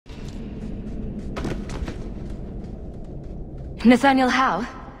Nathaniel Howe?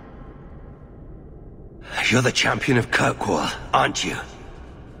 You're the champion of Kirkwall, aren't you?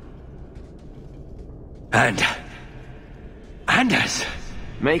 And Anders.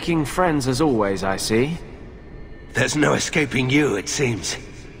 Making friends as always, I see. There's no escaping you, it seems.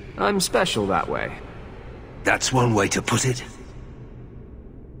 I'm special that way. That's one way to put it.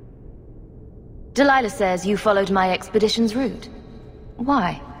 Delilah says you followed my expedition's route.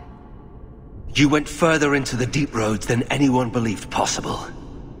 Why? You went further into the deep roads than anyone believed possible.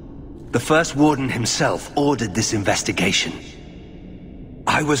 The first warden himself ordered this investigation.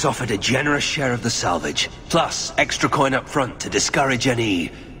 I was offered a generous share of the salvage, plus extra coin up front to discourage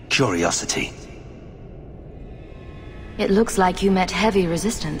any curiosity. It looks like you met heavy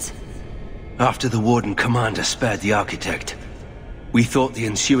resistance. After the Warden Commander spared the Architect, we thought the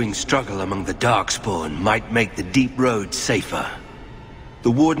ensuing struggle among the Darkspawn might make the deep roads safer.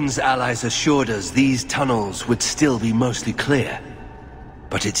 The Warden's allies assured us these tunnels would still be mostly clear,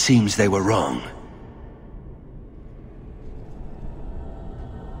 but it seems they were wrong.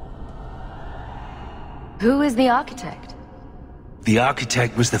 Who is the Architect? The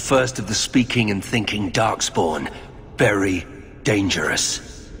Architect was the first of the speaking and thinking Darkspawn. Very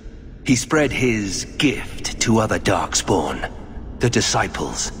dangerous. He spread his gift to other Darkspawn, the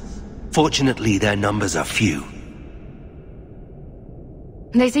Disciples. Fortunately, their numbers are few.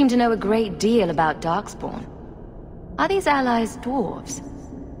 They seem to know a great deal about Darkspawn. Are these allies dwarves?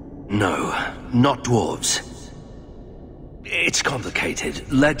 No, not dwarves. It's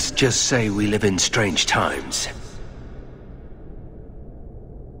complicated. Let's just say we live in strange times.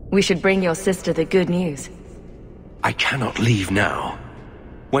 We should bring your sister the good news. I cannot leave now.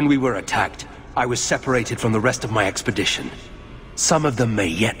 When we were attacked, I was separated from the rest of my expedition. Some of them may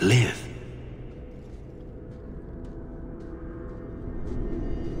yet live.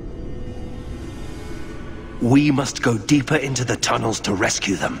 We must go deeper into the tunnels to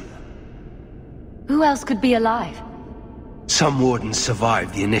rescue them. Who else could be alive? Some wardens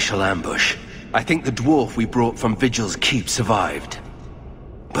survived the initial ambush. I think the dwarf we brought from Vigil's keep survived.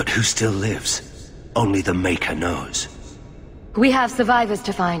 But who still lives? Only the Maker knows. We have survivors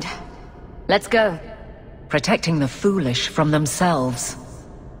to find. Let's go. Protecting the foolish from themselves.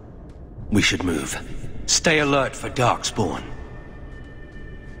 We should move. Stay alert for Darkspawn.